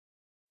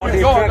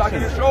God, I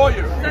can assure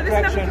you. So this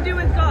has nothing to do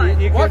with God.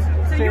 What?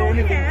 So you're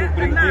here,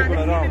 a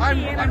man,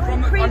 a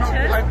human being,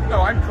 I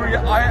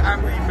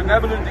am the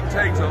benevolent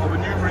dictator of a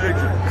new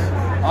religion.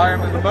 I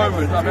am at the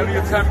moment. I'm only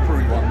a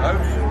temporary one, though.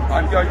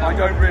 I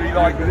don't really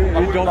like.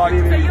 I wouldn't like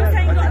to be a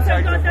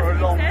dictator for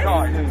a long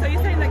time. So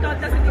you're saying that God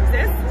doesn't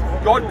exist?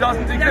 God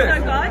doesn't exist. There's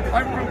no God?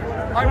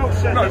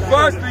 No,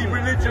 firstly,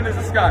 religion is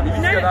a scam. You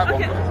need to get that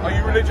one. Are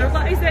you religious?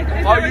 But is there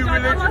a God?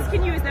 I'm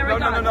asking you, is there a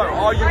God? No.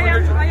 Are you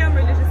religious? I am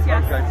religious,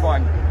 yes. Okay,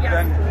 fine. Yes.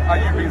 Then are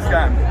you being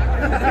scammed?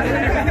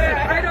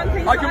 I don't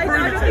think so. I can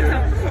prove it to you.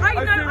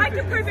 I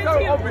can prove it to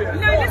you. Obvious.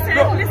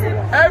 No, listen.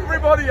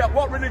 Everybody,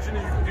 what religion do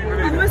you believe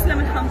in? I'm Muslim,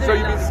 alhamdulillah. So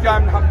you've been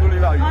scammed,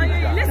 alhamdulillah.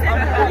 Listen,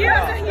 you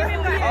as a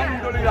human being.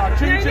 Alhamdulillah.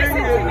 Ching ching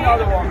is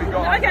another one we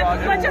got. Okay,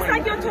 but just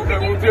like you're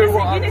talking, you need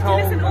to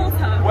listen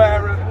also.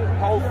 Wear a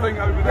whole thing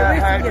over their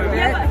head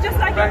and just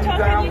like you're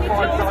talking, you need to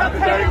also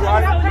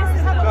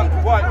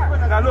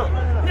Now look,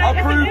 I'll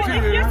prove to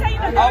you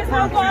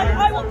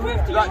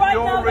that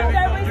you're really,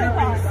 you've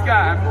been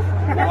scammed,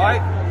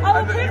 right?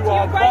 And that you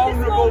are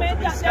vulnerable to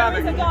be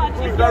scamming.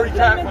 Be very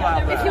careful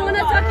out there. If you want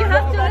to talk, you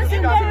have to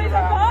listen. There is a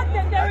God,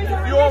 then there is a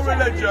religion. If you're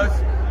religious,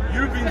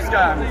 you've been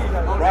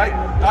scammed, right?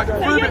 I can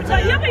prove it to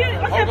you.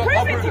 Okay,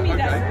 prove it to me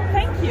then.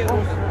 Thank you.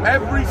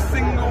 Every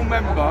single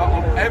member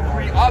of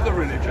every other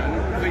religion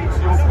thinks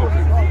you're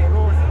cooking.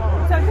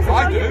 So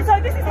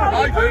this is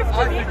how you prove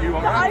to me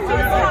that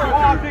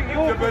I'm being to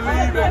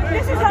believe it.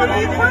 This is how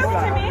you prove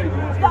to me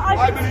that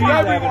I believe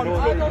everyone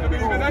to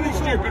believe in any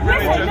stupid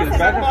religion.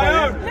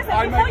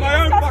 I make my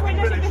own fucking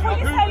religion.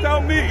 Who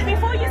tell me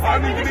I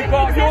need to be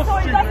part of your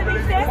stupid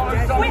religion?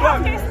 We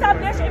have to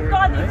establish if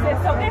God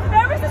exists. So if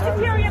there is a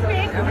superior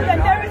being, then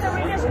there is a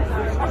religion.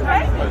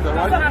 Okay?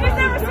 So is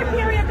there a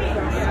superior being?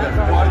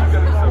 Why are you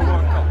getting so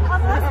worked up?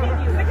 I'm asking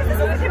you, because this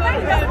is a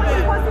debate. That's what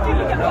you're supposed to do.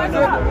 You get worked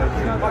up. I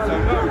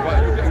don't know, but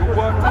you're getting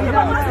worked up.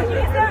 I'm asking you,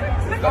 is there,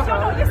 because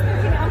you're not listening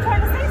to me, I'm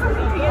trying to say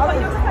something to you, but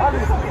you're just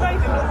like,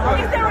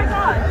 is there a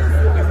God?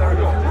 Is there a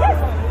God? Yes.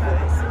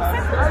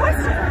 Simple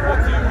question. What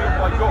do you mean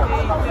by God?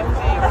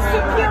 A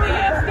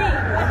superior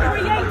being, a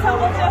creator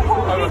of the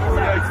whole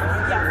universe.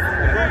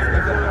 Yes.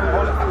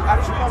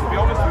 Actually, to be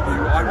honest with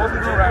you, I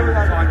wasn't around at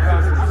the time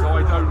personally, so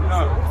I don't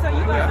know. So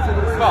you don't know.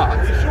 But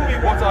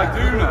what I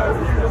do know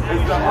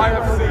is that I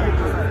have seen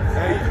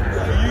a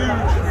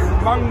huge,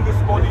 humongous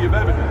body of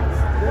evidence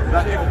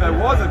that if there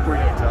was a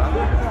creator,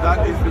 that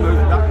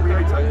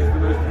creator is the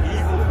most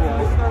evil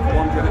force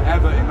one can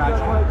ever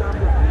imagine.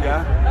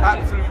 Yeah?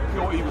 Absolute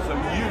pure evil. So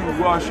you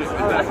worship the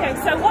devil. Okay,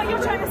 so what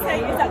you're trying to say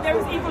is that there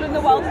is evil in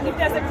the world, and if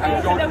there's a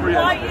creator, then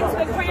why is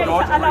the creator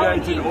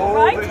allowing evil,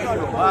 right?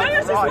 No,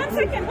 just one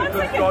second.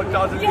 God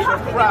doesn't you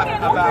have to crap give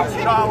me an about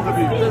opportunity child to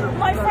abuse. speak,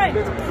 my friend.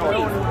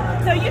 Please.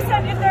 So you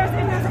said if there's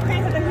a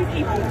creator, then who's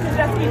evil? Because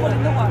there's evil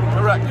in the world.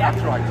 Correct, yeah?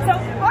 that's right. So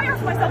I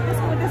ask myself this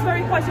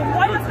very question: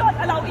 why does God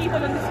allow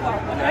evil in this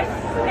world? Okay?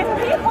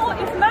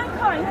 If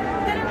mankind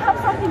didn't have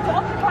something to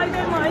occupy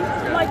their mind,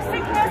 like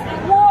sickness,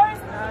 wars,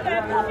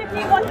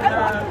 poverty,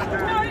 whatever.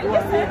 No,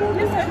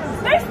 listen.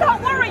 They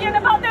start worrying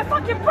about their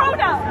fucking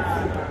pronouns.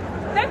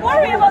 They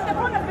worry about their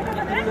pronouns because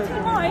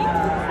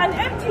an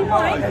empty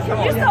mind,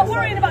 you start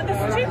worrying about the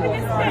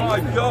stupidest things. Oh my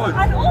God.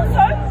 And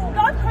also,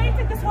 God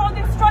created this world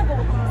in struggle.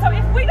 So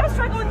if we don't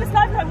struggle in this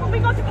lifetime, when we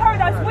go to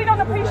paradise, we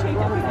don't appreciate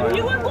it. Because if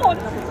you were born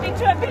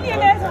into a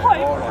billionaire's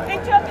home,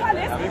 into a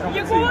palace,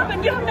 you grew up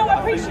and you have no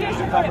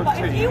appreciation for it. But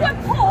if you were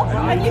poor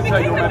and you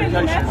became a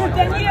millionaire,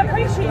 then you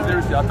appreciate it.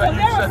 Seriously, I bet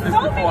you've said this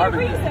before,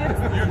 haven't you?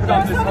 You've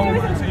done this whole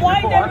routine before,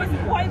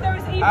 why there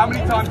is evil. How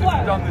many times have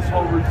you done this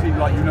whole routine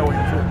like you know what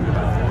you're talking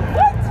about?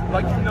 What?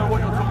 Like you know what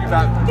you're talking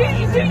about. Do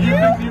you think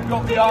you've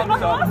got the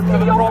answer to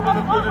the problem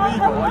of good and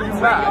evil? Are you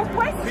mad?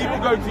 People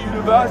go to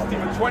university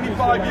for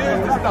 25 years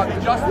to study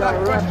just that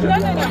question. No.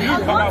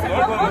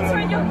 I'm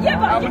answering you. Yeah,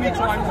 but how you many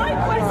didn't times answer my have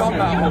you question. done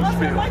that You're not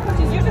answering my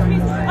question. You just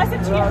mean, I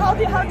said to you, how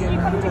did you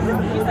come to this?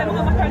 You said,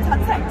 well, my parents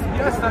had sex.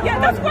 Yes, that's yeah,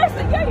 that's worse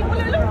than gay.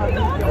 Well, look at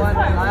your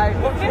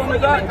answers. What's wrong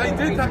with that? They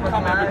did that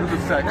come in because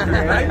of sex,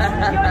 didn't they?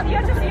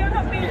 You're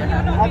not being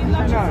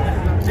logical.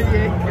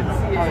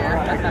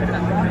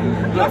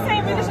 You're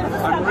saying religion is a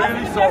I'm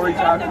really sorry to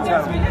have to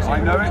tell you. I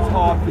know it's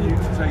hard for you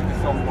to take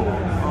this on board.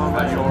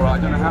 That you're, I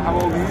don't know how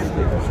old are you?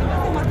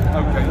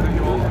 Okay, so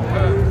you're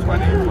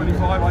 20,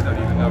 25, I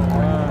don't even know.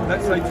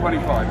 Let's say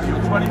 25. So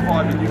you're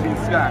 25 and you've been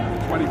scammed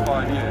for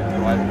 25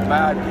 years, right?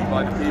 Badly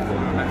by the people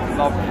who are meant to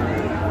love you,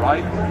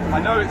 right?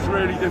 I know it's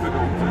really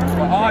difficult,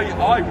 but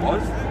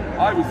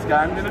I was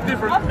scammed in a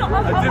different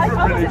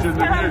religion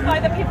than you. By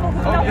the people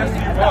who love yes,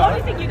 you. you The were.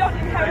 only thing you don't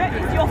inherit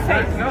is your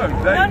faith. No,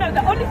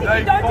 the only thing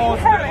you don't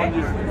inherit.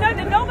 No,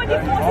 nobody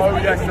forces Oh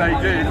yes, they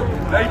did.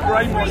 They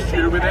brainwashed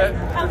you with it.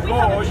 And we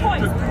have a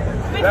choice.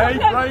 They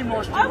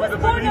brainwashed you I was with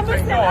a born a belief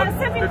in Muslim God at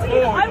 17.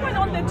 before I went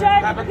on the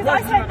journey have a because I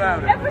question said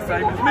about it. every Same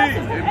single as me,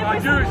 person, in my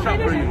every Jewish single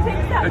religion upbringing.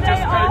 thinks that They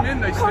just came in,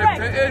 they slipped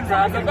correct. it in So I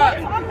round said, the back.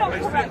 what if I'm not They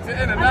correct? slipped it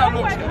in, and I now went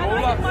look, and you're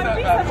I all did my upset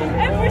research in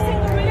every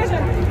single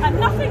religion, and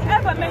nothing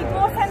ever made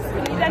more sense to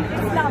me than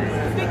Islam.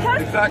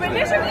 Because Exactly.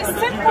 religion is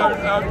Because simple.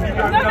 you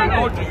don't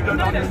know logic, you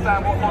don't understand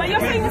what But you're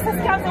logic saying is. it's a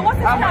scam, so what's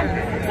a How scam?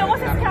 many- So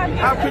what's a scam?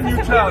 How can you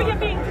It's a tell? superior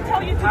being to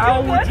tell you to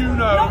How do would good, you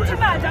know not if to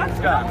it's murder, a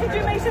scam? not to do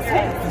racist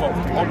things.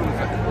 Hold on a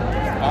second.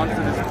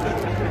 Answer this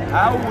question.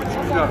 How would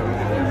you know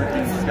you would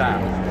be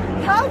scammed?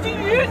 How do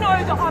you know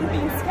that I'm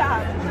being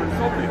scammed? It's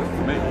obvious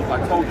to me.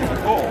 I told you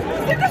before.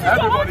 This is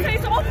your answer,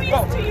 it's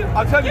obvious to you.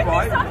 I'll tell you Give me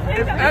why. something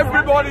If that is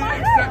everybody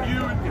something like except that.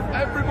 you, if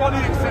everybody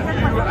except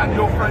you and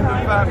your friends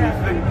and family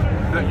think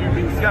that you've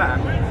been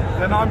scammed,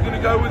 then I'm going to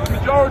go with the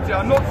majority.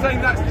 I'm not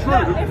saying that's true. No,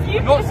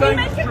 I'm not saying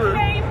make it's a true.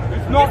 claim,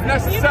 It's not if you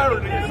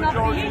necessarily make a the claim,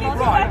 majority you need to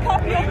right. back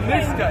up your In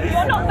this claim. case,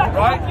 You're not backing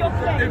right? up your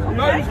claim, If okay?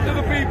 most of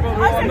the people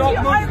who I are said not to you,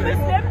 I'm Muslim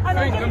Muslim, and I'll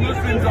think give the you the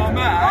Muslims reason are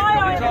mad,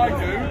 why which I am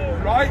do,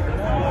 right?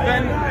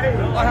 Then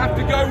I have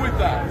to go with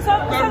that.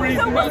 No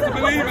reason not to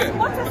believe it.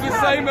 But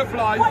the same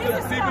applies What to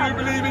is a people scam? who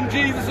believe in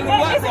Jesus and Yeah,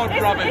 all that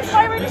is rubbish.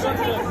 my religion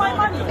taking my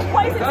money?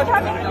 Why is it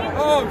scamming me?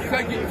 Oh,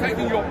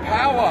 taking your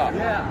power.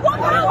 What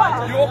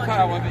power? Your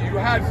power that you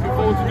had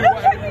before to do Look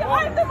whatever at me, you I'm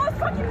want. the most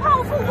fucking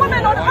powerful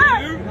woman on Are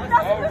earth. you?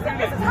 That's Oh, listen, really?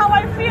 this is how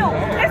I feel.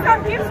 Islam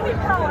gives me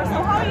power, so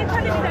how are you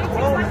telling me that it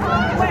takes my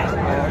power away?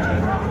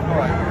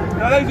 Alright.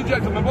 Now, ladies and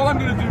gentlemen, what I'm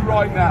going to do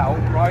right now,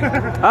 right?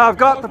 I've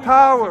got the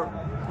power.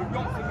 We've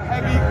got some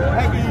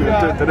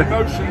heavy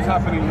emotions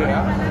happening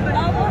here.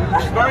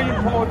 It's very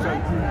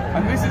important,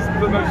 and this is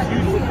the most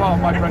useful part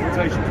of my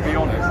presentation, to be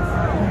honest,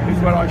 is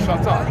where I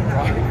shut up,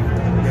 right?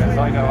 Yes,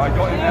 I know, I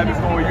got in there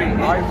before you,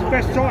 right?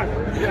 Best time.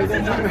 Yes,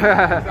 exactly.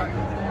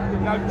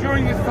 Now,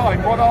 during this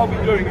time, what I'll be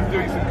doing is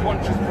doing some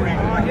conscious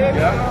breathing,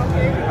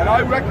 yeah? And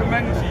I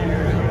recommend to you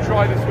that you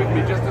try this with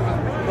me just as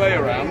a play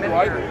around,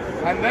 right?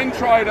 And then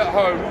try it at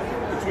home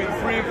between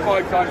 3 and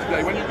 5 times a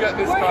day when you get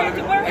this kind of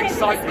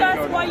excitement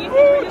going. Why you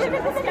think religion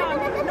is a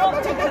scam?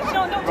 Not to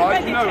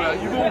Right, you know meditate. that.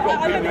 You've all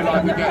got people in your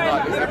life that get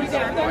like this every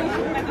day,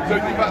 right? So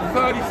do about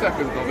 30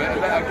 seconds of it and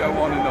let it go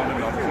on and on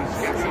and on. It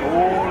gets it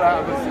all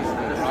out of the system,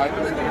 right?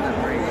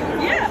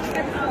 Yeah.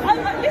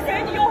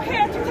 Listen, you're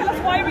here to tell us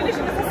why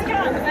religion is a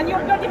scam and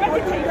you're bloody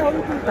meditating.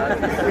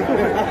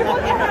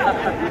 What the hell?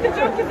 The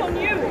joke is on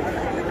you.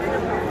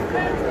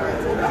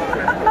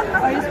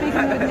 Are you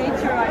speaking with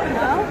nature right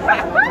now?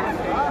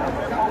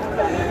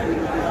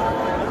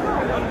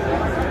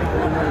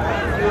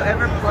 Do you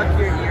ever pluck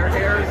your ear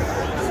hairs?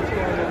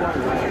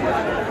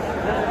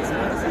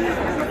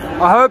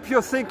 I hope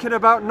you're thinking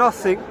about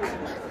nothing.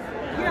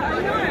 Yeah,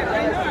 I know.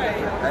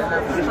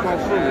 Is this my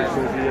serious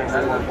or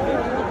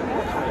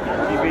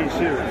are you being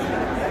serious?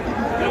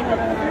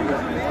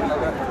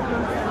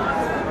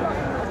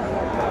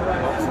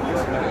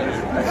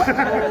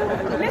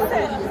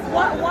 Listen,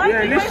 why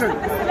do most of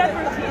the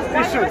celebrities,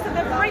 why do most of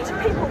the rich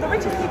people, the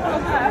richest people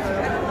on earth,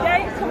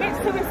 they commit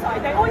suicide?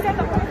 They always end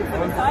up committing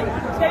suicide.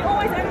 They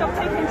always end up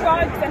taking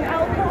drugs and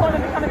alcohol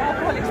and becoming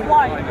alcoholics.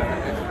 Why?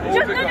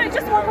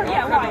 Just one point.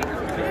 Yeah, why?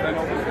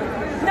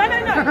 No,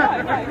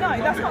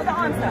 that's not the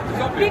answer.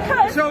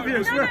 Because no,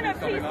 please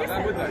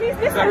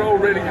listen. They're all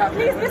really happy.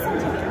 Please listen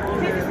to me.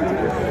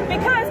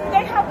 Because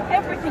they have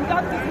everything.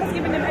 God has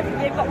given them everything.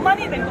 They've got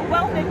money, they've got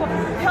wealth, they've got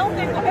health,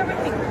 they've got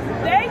everything.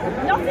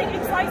 Nothing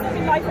excites them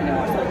in life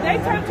anymore, so they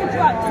turn to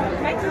drugs.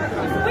 Okay?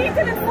 If we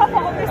didn't suffer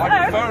on this I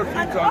earth, prefer if you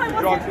and turn to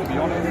drugs, to be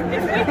honest. if we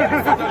didn't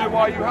I suffer, don't know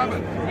why you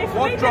haven't. if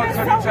What we drugs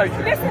didn't have you suffer,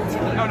 taken? listen to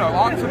me. No,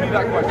 answer me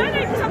that question. No,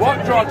 because I'm What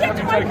trying to drugs get have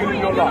to you my taken in point,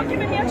 your and you're life? not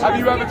giving me a Have chance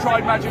you to ever get tried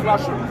to magic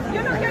mushrooms?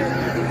 You're not getting.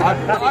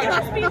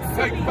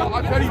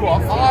 I'll tell you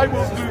what, I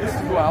will do this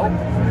as well.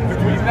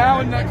 Between now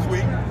and next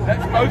week,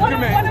 let's both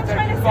commit to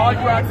taking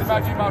 5 grams of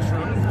magic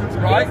mushrooms,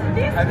 right?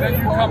 And then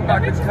you come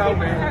back and tell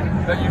me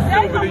that you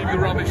still believe the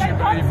rubbish you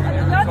believe when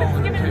you're God has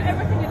involved in given us it.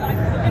 everything in life.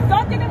 If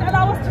God didn't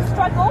allow us to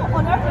struggle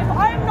on earth, if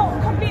I'm not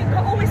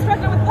always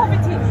struggling with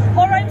poverty,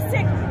 or I'm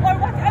sick, or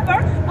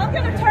whatever, I'm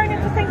going to turn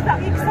into things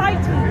that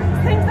excite me.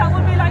 Things that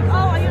would be like,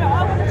 oh, you know,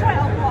 I want to try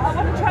alcohol, I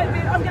want to try,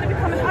 I'm going to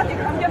become an addict,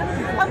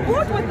 I'm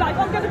bored with life,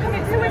 I'm going to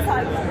commit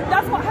suicide.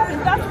 That's what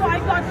happens. That's why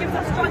God gives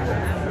us struggle.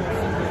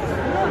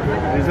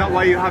 Is that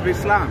why you have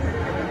Islam?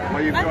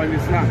 Why you've joined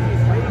Islam?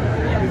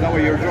 Is that why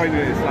you're joining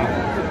Islam?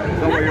 Is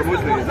that why you're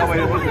Muslim? Is that why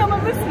you're Muslim? I'm a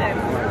Muslim.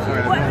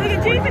 Sorry, What,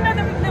 do you even know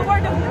the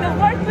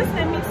word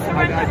Muslim means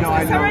surrender? I know,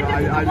 surrender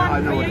to the one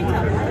what creator.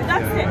 Muslim is.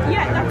 That's it.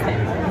 Yeah, that's it.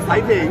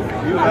 I think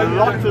you have a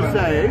lot to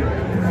say,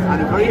 and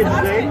it's very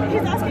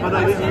interesting, but I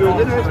think you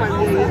didn't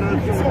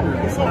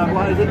explain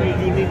why didn't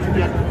you need to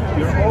get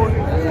your own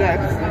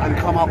steps and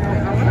come up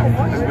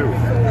and do?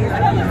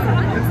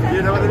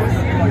 You know what I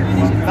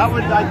mean? That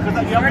would,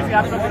 because you obviously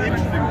have something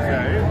interesting to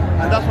say,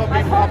 And that's what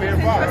people come here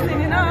for.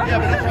 Interesting enough. Yeah,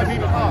 but that's why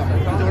people come.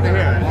 He's only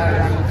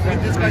here.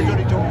 This guy's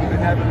only joking.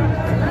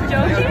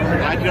 Joking?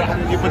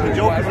 But the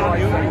joke is on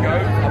you.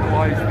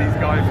 Otherwise, these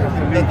guys have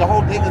to leave. The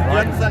whole thing is, you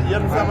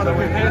understand what So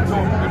we're here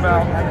talking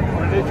about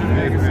religion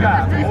being a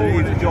scam.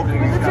 He's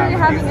joking. Literally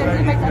having a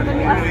debate and then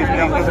you ask me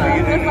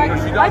a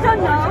question. It's like, I don't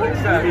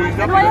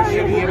know. Why are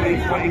you here?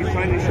 He's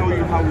trying to show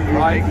you how you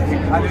Right?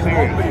 And it's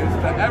obvious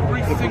that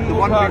every single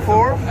one person,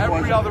 before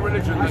every other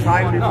religion that you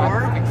time are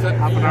before, not, except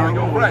half you an hour and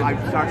your ago, friend.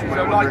 I've started my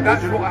So own like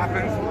that's religion what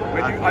happens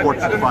when you, at I don't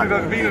know if 4:45. you've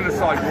ever been in a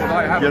psych ward,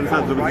 I haven't. You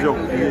understand the right? joke?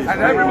 And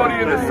everybody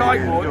in the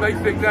psych ward, they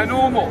think they're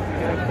normal.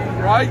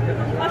 Right?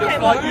 Okay, Just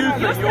well, like you you're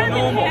think you're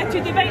standing normal. here to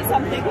debate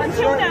something.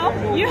 Until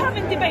now, you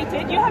haven't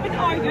debated, you haven't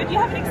argued, you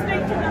haven't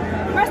explained to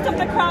the rest of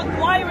the crowd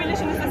why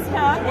religion is a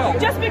scam. Well,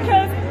 just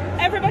because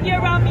everybody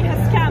around me has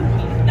scammed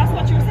me. That's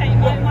what you're saying.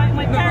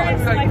 My No,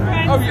 parents, I'm saying, my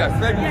friends. oh yes,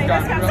 they've yeah,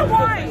 scammed scammed. you. So Of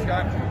course why? they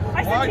scammed you.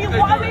 I said Why to you, did they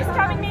what are do they it?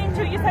 scamming me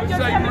into? You said The you're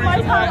same scamming my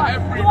reason why power.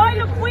 every Do I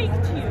look weak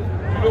to you?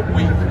 You look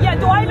weak. Yeah,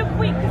 do I look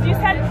weak? Because you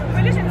said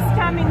religion is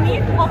scamming me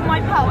of my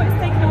power. It's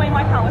taking away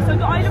my power. So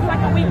do I look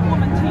like a weak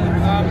woman to you?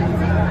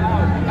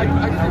 I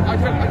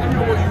don't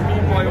know what you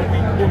mean by a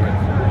weak woman.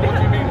 What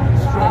do you mean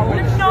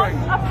strong? Not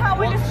a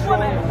powerless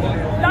woman.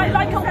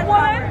 Like a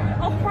woman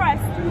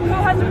oppressed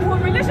who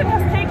religion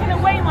has taken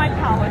away my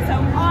power. So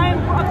I'm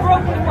a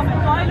broken woman.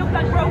 Do I look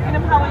like broken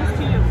and powerless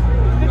to you?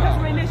 Because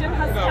religion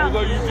has No, scammed.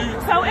 although you do.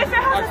 So if it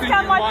I hasn't think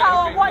scammed you my might power,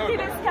 have been- what no, did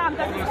it scam?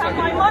 Does hold it on a scam second.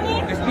 my money?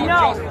 It's not No.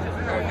 just.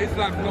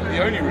 Islam's not the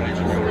only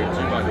religion you're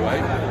into, by the way.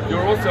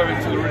 You're also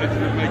into the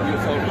religion of making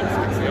yourself look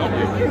sexy, aren't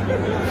you?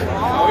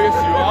 Oh yes,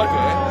 you are,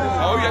 dear.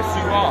 Oh yes,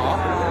 you are.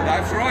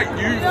 That's right.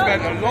 You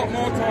spent a lot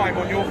more time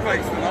on your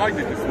face than I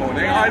did this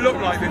morning. I look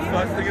like this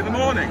first thing in the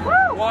morning.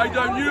 Why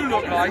don't you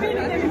look like?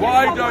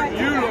 Why don't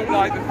you look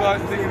like the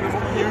first thing in the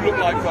morning? You look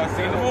like first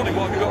thing in the morning.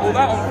 What have you got all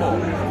that on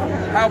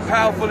for? How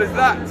powerful is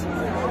that?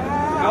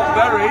 Not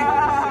very.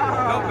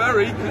 Not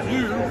very, because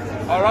you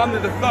are under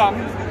the thumb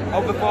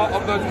of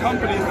those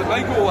companies that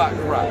make all that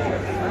crap.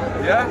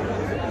 Yeah?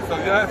 So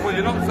therefore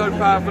you're not so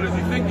powerful as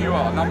you think you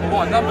are, number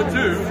one. Number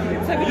two,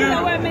 So because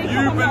I wear makeup, you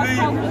I'm not believe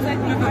powerful as I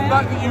think the I am.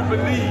 fact that you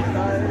believe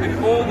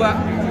in all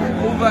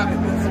that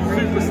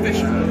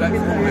superstition, let's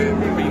call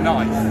it, be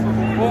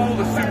nice. All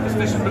the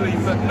superstition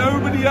belief that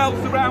nobody else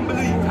around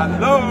believes.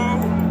 Hello?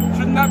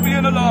 Shouldn't that be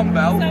an alarm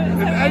bell?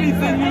 If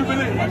anything you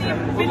believe,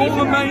 of all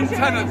the main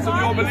tenets of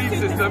your belief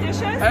system,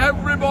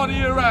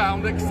 everybody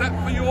around except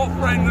for your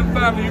friends and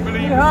family who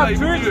believe the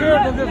same as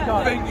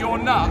you think you're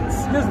nuts.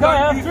 This guy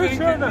Don't has you three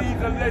think it children.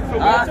 needs a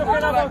little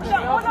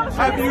All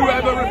Have you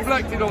ever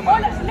reflected on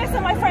that?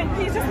 Listen, my friend,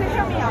 please just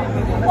hear me out.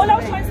 All I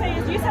was trying to say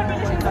is, you said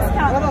religion is a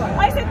scam.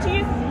 I said to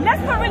you,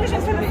 let's put religion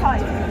to the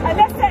side and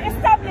let's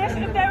establish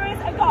if there is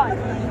a God.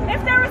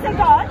 If there is a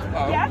God,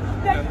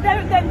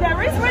 then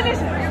there is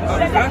religion.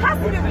 Then there has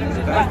to be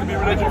religion. There has to be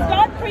religion. Because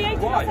God created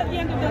Why? us at the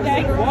end of the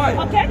day. Why?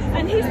 Okay?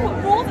 And He's put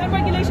rules and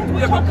regulations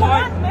which Yeah, are but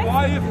why- commandments.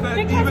 why if there-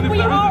 because even if we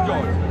there is a are-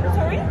 God?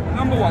 Sorry?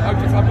 Number one,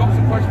 okay, so I've got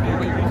some questions here,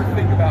 but you need to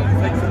think about it.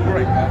 Take some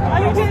break.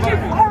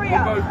 Hurry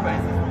up. Both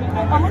bases.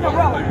 I'm on a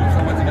roll. Are you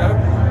somewhere to go?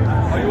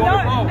 Are you on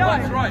a roll? No.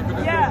 That's right,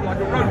 because Yeah. it's like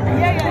a rope.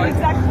 Yeah, right?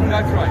 exactly.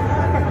 That's right.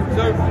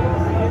 So,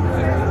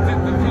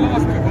 the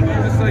last bit, what did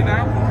you just say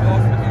now? The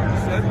last bit you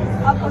just said?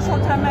 I've got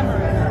short-term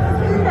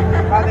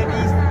memory.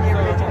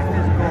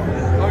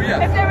 Oh,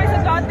 yeah. If there is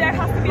a God, there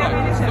has to be a Right.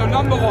 religion. So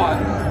number one,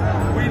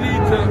 we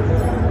need to.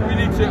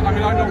 I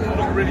mean, I'm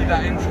not really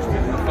that interested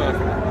in the first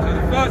one. So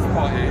the first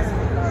part is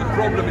the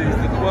problem is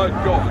that the word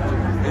God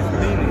is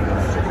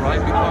meaningless, right?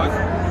 Because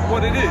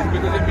what it is,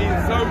 because it means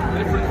so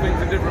different things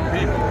to different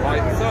people,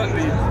 right?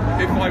 Certainly,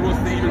 if I was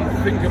to even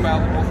think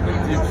about the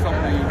possibility of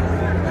something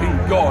being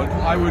God,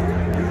 I would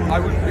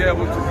be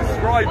able to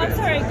describe I'm it.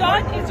 sorry,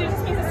 God just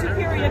means a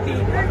superior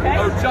being, okay?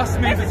 Oh, just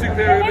means a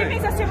superior It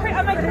being. means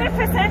a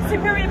magnificent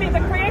superior being, the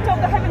creator of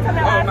the heavens and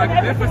the Oh, earth. and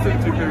magnificent everything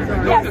in superior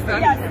between. being, not just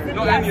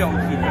any old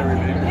superior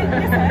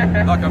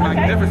being. Like a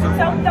magnificent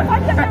So one. the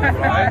fact that there is a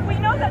Right. God, we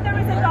know that there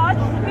is a God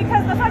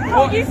because the fact how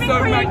What you've is been so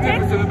created,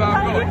 magnificent about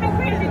how God? you've been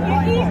created, you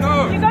eat,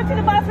 No. you go to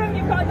the bathroom,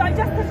 you've got a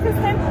digestive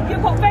system,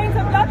 you've got veins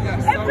of blood.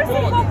 Yes, Every so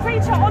what? single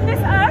creature on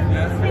this earth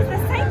Yes. is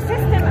the same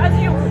system as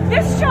you.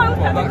 This shows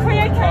that the that's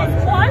creator not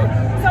is one.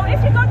 So if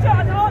you go to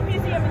an art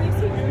museum and you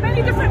see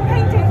many different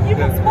paintings, you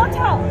can spot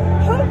out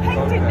who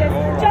painted this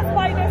just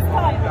by their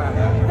style.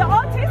 The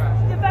artist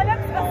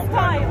develops a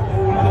style.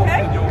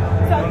 Okay?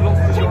 So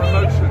to me,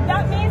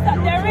 that means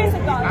that there is a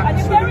God. And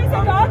if there is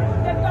a God,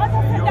 then God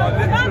has set down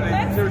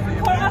commandments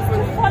for us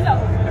to follow.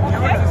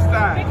 Okay?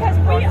 Because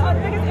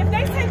if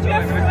they send you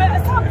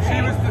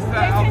something, was to stand,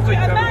 they I'll send you take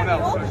a everyone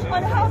manual else, so she-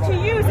 on how to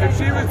use it. If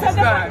she was to So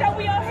the fact stand that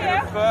we are here,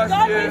 in the first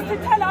God year needs to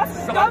tell us,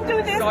 don't do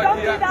this, don't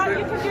do that,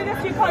 you can do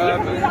this, you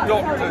can't do that.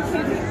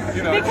 doctors,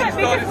 you know, because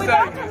she started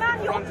without saying a in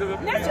manual, front of the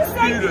let's just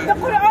say students the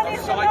Quran of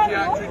is the manual,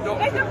 psychiatric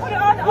doctors. if the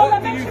Quran, What Allah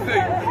do you mentions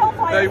think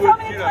hellfire they so would,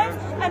 many you know, times,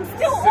 and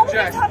still all this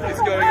suggest happens is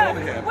on going on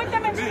earth here? with the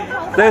mention of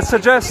hellfire. They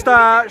suggest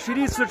she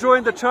needs to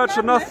join the Church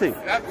of Nothing.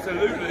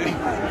 Absolutely.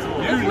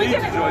 You if we need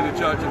to didn't... join the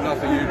Church of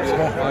Nothing, you do,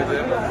 my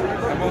dear.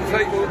 And we'll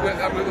take,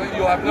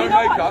 you'll have no You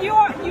know makeup. what?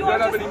 You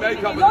don't have just any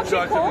makeup with the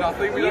Church of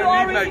Nothing. We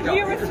don't need makeup.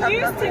 You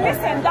refuse to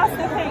listen. That's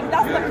the thing.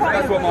 That's the point.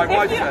 That's what my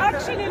wife If you said.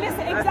 actually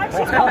listen, exactly.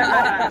 She's got a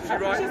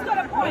point. She's got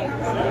a point.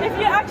 If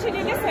you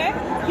actually listen,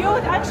 you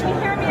would actually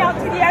hear me out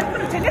to the end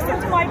to listen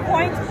to my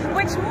point,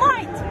 which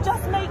might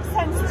just make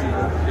sense to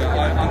you.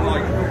 Yeah,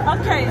 unlike.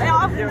 Okay,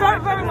 very,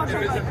 very much.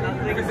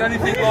 If it's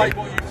anything like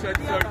what you've said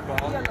so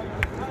far.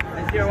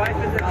 Is your wife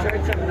in the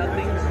Church of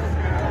Nothing?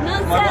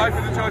 My wife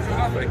is the Church of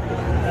Nothing.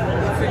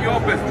 It's your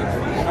business.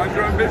 Mind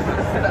your own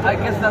business. I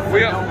guess that's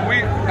We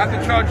at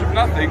the Church of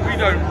Nothing, we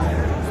don't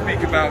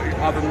speak about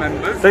other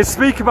members. They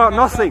speak about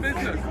nothing.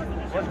 Business.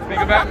 Speak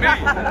about me.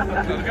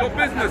 None of your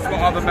business what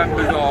other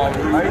members are,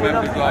 who the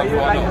members are, who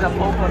are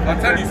not.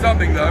 I'll tell you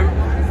something though.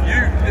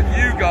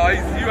 You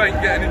guys, you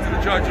ain't getting into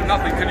the Church of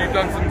Nothing till you've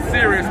done some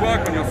serious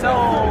work on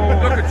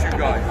yourself. Look at you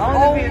guys.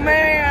 Oh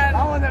man!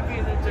 I want to be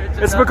in the Church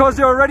of It's because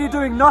you're already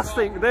doing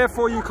nothing,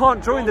 therefore you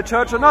can't join the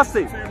Church of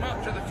Nothing. Too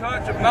much at the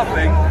Church of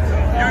Nothing.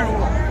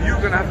 You're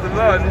going to have to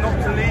learn not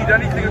to lead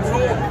anything at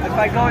all. If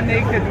I go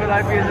naked, will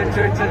I be in the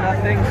Church of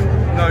Nothing?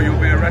 No, you'll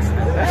be arrested.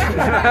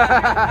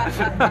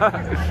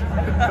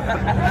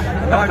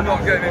 I'm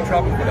not getting in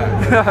trouble for that.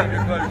 Keep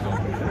your clothes on.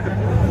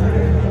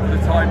 For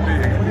the time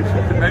being.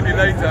 Maybe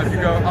later, if you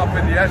go up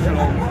in the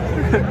echelon,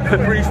 the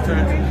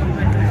priesthood,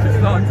 you should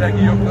start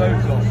taking your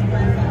clothes off.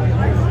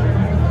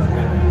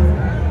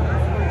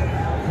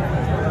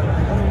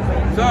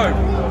 So,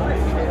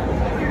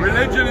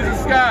 religion is a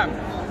scam.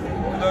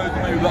 For those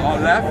of you that are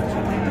left,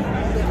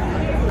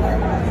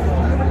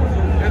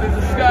 it is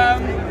a scam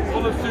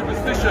full of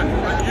superstition.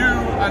 But you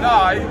and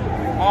I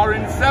are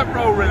in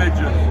several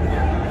religions.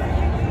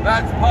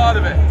 That's part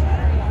of it.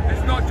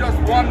 It's not just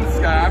one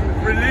scam.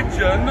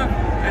 Religion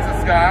is a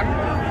scam,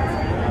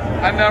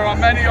 and there are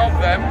many of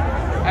them,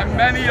 and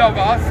many of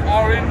us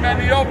are in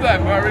many of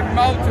them. We're in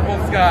multiple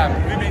scams.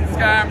 We've been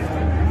scammed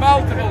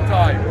multiple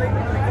times.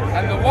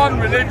 And the one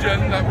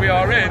religion that we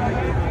are in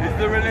is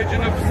the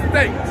religion of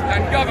state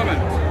and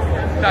government.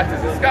 That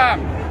is a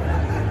scam.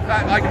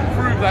 I can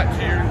prove that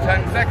to you in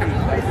 10 seconds.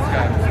 That's a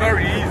scam. It's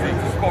very easy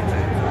to spot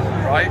it,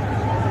 right?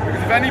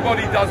 Because if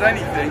anybody does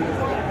anything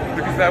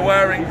because they're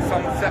wearing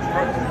some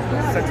separate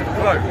set of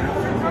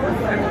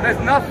clothes, there's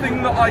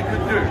nothing that I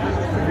could do,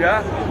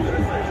 yeah?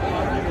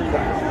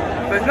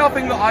 There's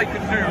nothing that I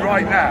could do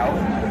right now.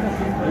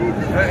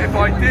 If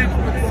I did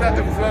put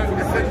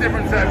a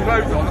different set of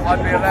clothes on,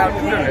 I'd be allowed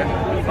to do it,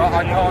 but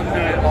I can't do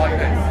it like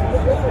this.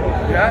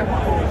 Yeah?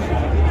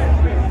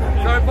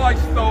 So if I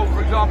stole,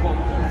 for example,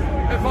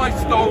 if I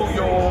stole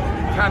your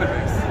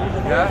cannabis,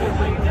 yeah?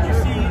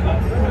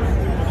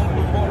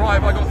 What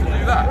right have I got to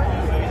do that?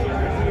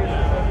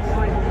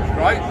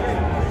 Right?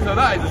 So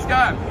that is a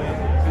scam.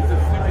 It's a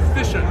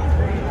superstition.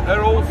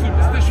 They're all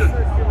superstition,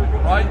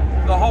 right?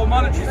 The whole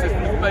monetary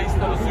system is based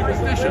on a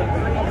superstition,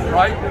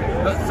 right?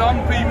 That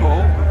some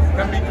people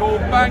can be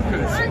called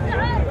bankers.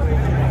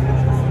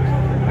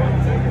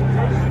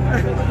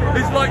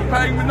 It's like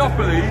playing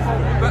Monopoly,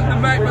 but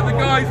the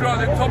guys are at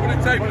the top of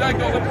the table, they've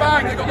got the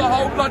bank, they've got the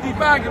whole bloody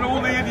bank, and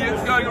all the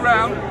idiots going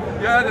around,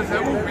 yeah, they say,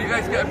 oh,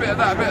 let's get a bit of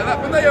that,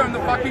 but they own the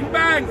fucking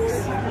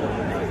banks.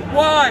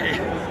 Why?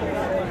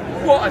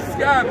 What a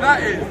scam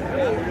that is.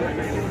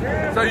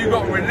 So you've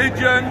got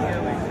religion,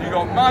 you've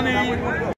got money,